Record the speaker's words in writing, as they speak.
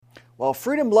While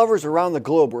freedom lovers around the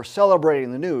globe were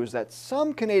celebrating the news that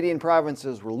some Canadian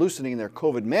provinces were loosening their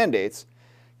COVID mandates,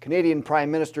 Canadian Prime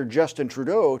Minister Justin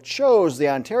Trudeau chose the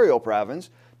Ontario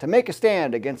province to make a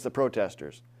stand against the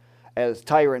protesters. As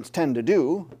tyrants tend to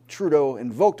do, Trudeau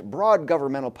invoked broad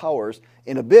governmental powers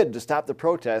in a bid to stop the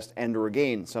protest and to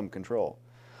regain some control.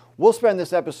 We'll spend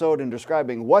this episode in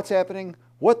describing what's happening,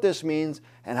 what this means,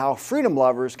 and how freedom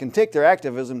lovers can take their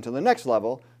activism to the next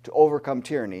level to overcome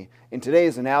tyranny in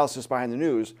today's Analysis Behind the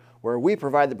News, where we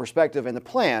provide the perspective and the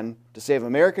plan to save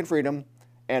American freedom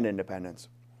and independence.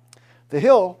 The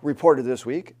Hill reported this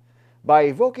week, by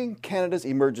evoking Canada's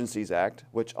Emergencies Act,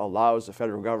 which allows the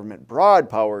federal government broad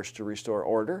powers to restore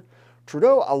order,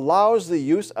 Trudeau allows the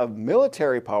use of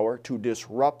military power to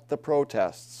disrupt the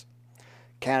protests.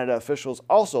 Canada officials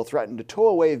also threatened to tow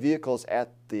away vehicles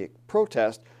at the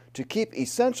protest to keep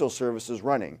essential services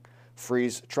running,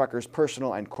 freeze truckers'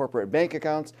 personal and corporate bank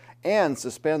accounts, and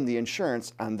suspend the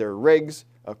insurance on their rigs,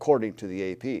 according to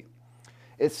the AP.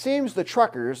 It seems the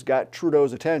truckers got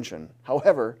Trudeau's attention.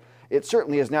 However, it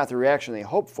certainly is not the reaction they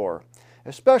hoped for,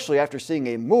 especially after seeing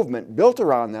a movement built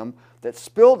around them that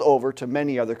spilled over to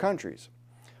many other countries.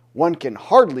 One can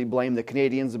hardly blame the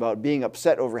Canadians about being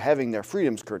upset over having their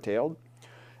freedoms curtailed.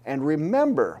 And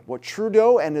remember what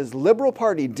Trudeau and his Liberal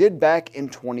Party did back in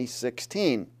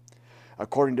 2016.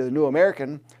 According to the New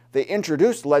American, they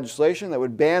introduced legislation that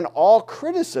would ban all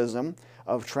criticism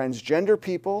of transgender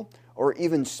people or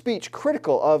even speech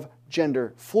critical of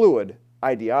gender fluid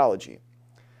ideology.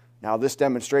 Now, this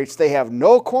demonstrates they have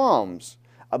no qualms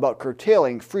about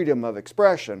curtailing freedom of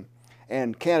expression,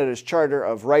 and Canada's Charter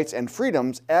of Rights and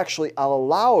Freedoms actually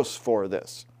allows for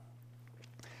this.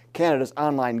 Canada's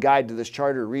online guide to this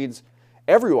charter reads,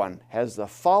 "Everyone has the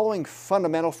following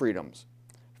fundamental freedoms: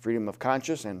 freedom of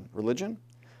conscience and religion,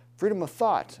 freedom of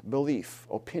thought, belief,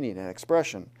 opinion, and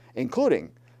expression,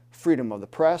 including freedom of the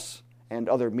press and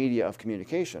other media of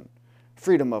communication,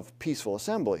 freedom of peaceful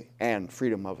assembly, and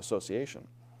freedom of association."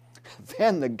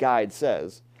 Then the guide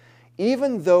says,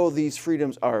 even though these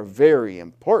freedoms are very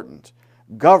important,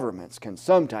 governments can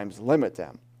sometimes limit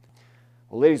them.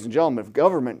 Well, ladies and gentlemen, if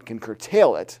government can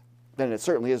curtail it, then it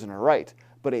certainly isn't a right,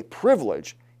 but a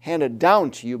privilege handed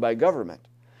down to you by government.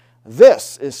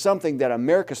 This is something that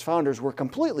America's founders were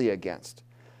completely against.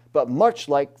 But much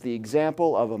like the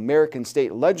example of American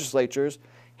state legislatures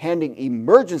handing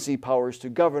emergency powers to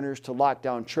governors to lock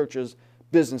down churches,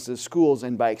 businesses, schools,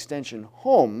 and by extension,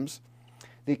 homes,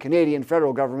 the Canadian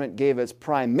federal government gave its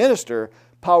Prime Minister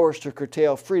powers to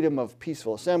curtail freedom of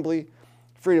peaceful assembly,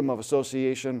 freedom of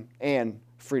association, and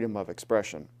freedom of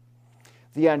expression.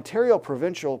 The Ontario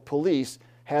Provincial Police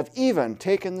have even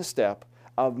taken the step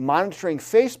of monitoring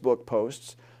Facebook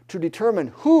posts to determine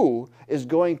who is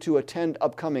going to attend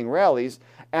upcoming rallies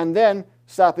and then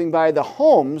stopping by the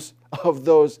homes of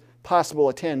those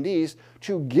possible attendees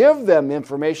to give them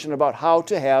information about how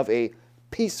to have a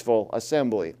peaceful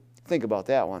assembly. Think about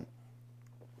that one.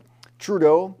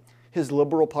 Trudeau, his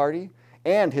Liberal Party,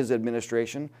 and his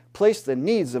administration placed the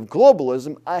needs of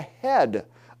globalism ahead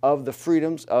of the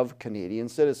freedoms of Canadian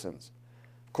citizens.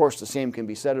 Of course, the same can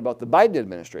be said about the Biden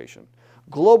administration.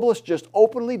 Globalists just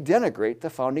openly denigrate the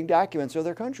founding documents of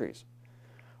their countries.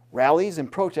 Rallies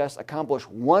and protests accomplish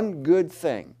one good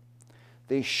thing.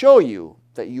 They show you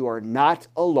that you are not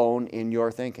alone in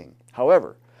your thinking.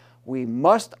 However, we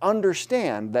must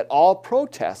understand that all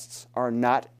protests are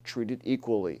not treated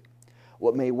equally.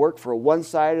 What may work for one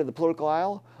side of the political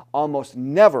aisle almost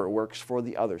never works for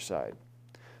the other side.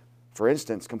 For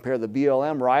instance, compare the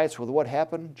BLM riots with what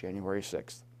happened January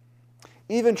 6th.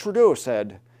 Even Trudeau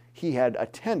said he had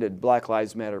attended Black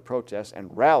Lives Matter protests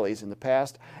and rallies in the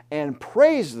past and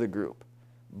praised the group.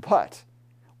 But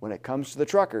when it comes to the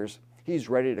truckers, he's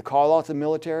ready to call out the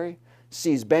military,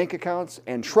 seize bank accounts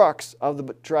and trucks of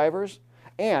the drivers,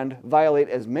 and violate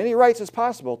as many rights as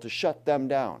possible to shut them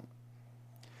down.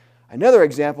 Another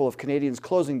example of Canadians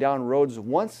closing down roads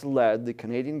once led the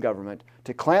Canadian government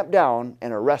to clamp down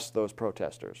and arrest those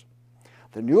protesters.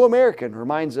 The New American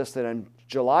reminds us that on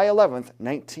July 11,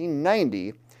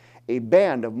 1990, a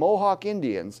band of Mohawk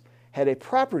Indians had a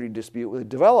property dispute with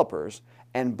developers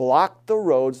and blocked the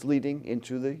roads leading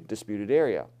into the disputed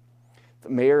area. The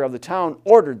mayor of the town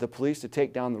ordered the police to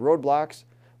take down the roadblocks,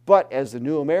 but as the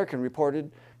New American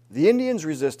reported, the Indians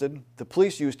resisted, the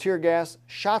police used tear gas,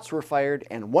 shots were fired,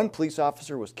 and one police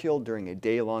officer was killed during a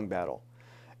day-long battle.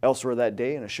 Elsewhere that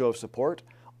day, in a show of support,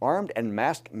 armed and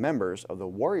masked members of the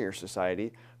Warrior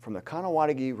Society from the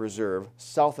Kahnawake Reserve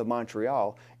south of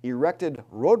Montreal erected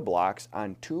roadblocks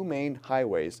on two main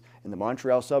highways in the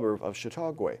Montreal suburb of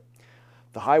Chateauguay.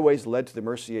 The highways led to the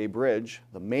Mercier Bridge,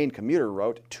 the main commuter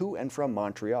route to and from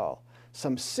Montreal.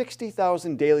 Some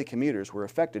 60,000 daily commuters were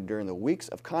affected during the weeks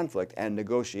of conflict and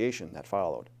negotiation that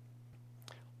followed.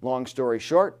 Long story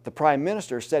short, the Prime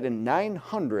Minister set in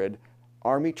 900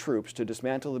 Army troops to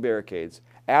dismantle the barricades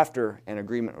after an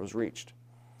agreement was reached.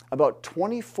 About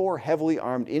 24 heavily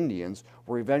armed Indians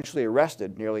were eventually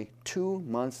arrested nearly 2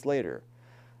 months later.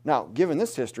 Now, given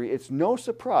this history, it's no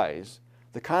surprise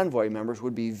the convoy members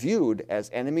would be viewed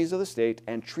as enemies of the state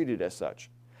and treated as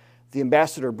such. The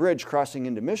Ambassador Bridge crossing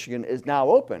into Michigan is now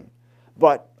open,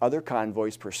 but other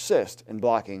convoys persist in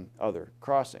blocking other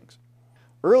crossings.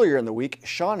 Earlier in the week,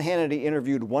 Sean Hannity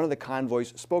interviewed one of the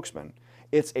convoy's spokesmen.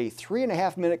 It's a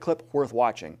 3.5-minute clip worth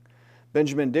watching.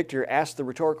 Benjamin Dichter asked the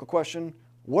rhetorical question,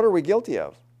 "What are we guilty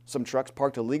of? Some trucks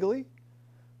parked illegally?"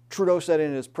 Trudeau said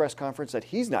in his press conference that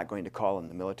he's not going to call in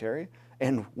the military,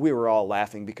 and we were all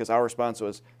laughing because our response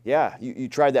was, yeah, you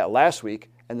tried that last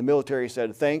week, and the military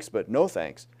said thanks, but no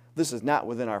thanks. This is not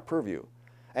within our purview.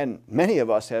 And many of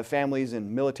us have families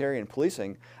in military and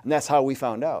policing, and that's how we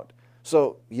found out.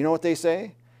 So, you know what they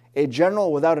say? A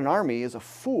general without an army is a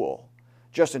fool.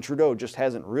 Justin Trudeau just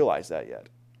hasn't realized that yet.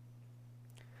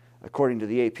 According to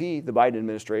the AP, the Biden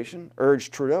administration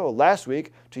urged Trudeau last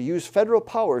week to use federal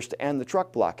powers to end the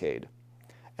truck blockade.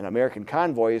 An American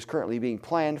convoy is currently being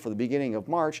planned for the beginning of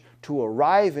March to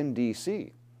arrive in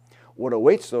D.C. What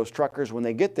awaits those truckers when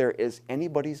they get there is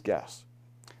anybody's guess.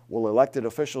 Will elected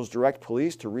officials direct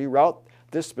police to reroute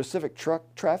this specific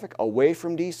truck traffic away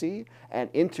from D.C. and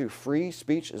into free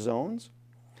speech zones?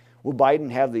 Will Biden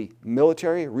have the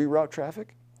military reroute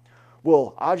traffic?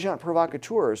 Will agent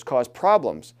provocateurs cause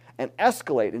problems and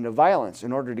escalate into violence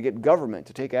in order to get government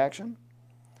to take action?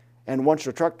 And once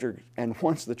the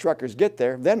truckers get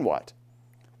there, then what?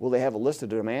 Will they have a list of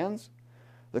demands?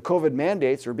 The COVID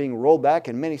mandates are being rolled back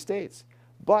in many states,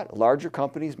 but larger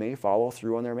companies may follow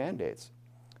through on their mandates.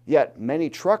 Yet many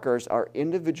truckers are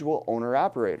individual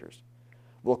owner-operators.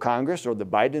 Will Congress or the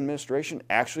Biden administration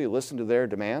actually listen to their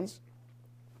demands?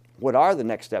 What are the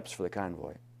next steps for the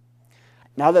convoy?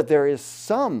 Now that there is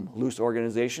some loose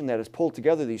organization that has pulled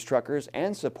together these truckers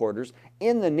and supporters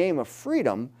in the name of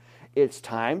freedom, it's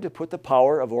time to put the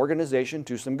power of organization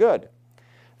to some good.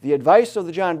 The advice of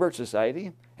the John Birch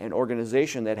Society, an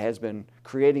organization that has been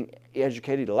creating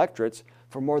educated electorates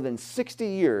for more than 60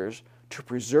 years to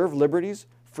preserve liberties,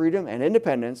 freedom, and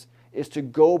independence, is to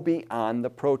go beyond the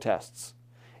protests.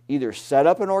 Either set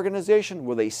up an organization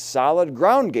with a solid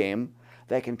ground game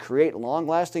that can create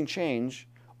long-lasting change,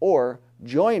 or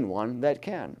join one that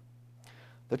can.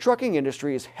 The trucking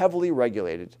industry is heavily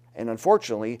regulated, and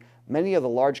unfortunately, many of the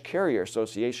large carrier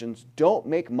associations don't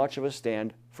make much of a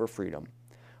stand for freedom.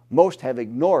 Most have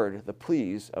ignored the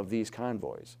pleas of these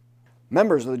convoys.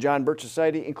 Members of the John Birch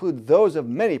Society include those of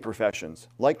many professions,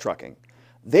 like trucking.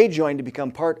 They joined to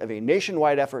become part of a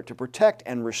nationwide effort to protect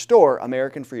and restore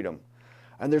American freedom.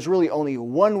 And there's really only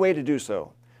one way to do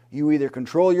so. You either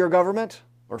control your government,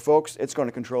 or folks, it's going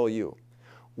to control you.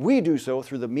 We do so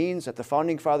through the means that the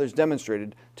Founding Fathers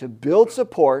demonstrated to build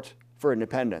support for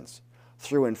independence,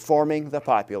 through informing the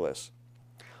populace.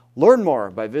 Learn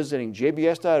more by visiting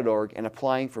jbs.org and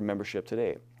applying for membership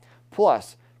today.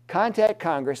 Plus, contact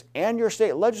Congress and your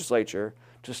state legislature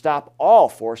to stop all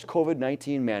forced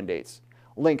COVID-19 mandates.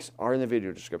 Links are in the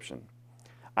video description.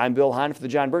 I'm Bill Hahn for the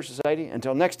John Birch Society.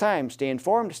 Until next time, stay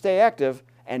informed, stay active,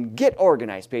 and get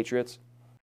organized, Patriots.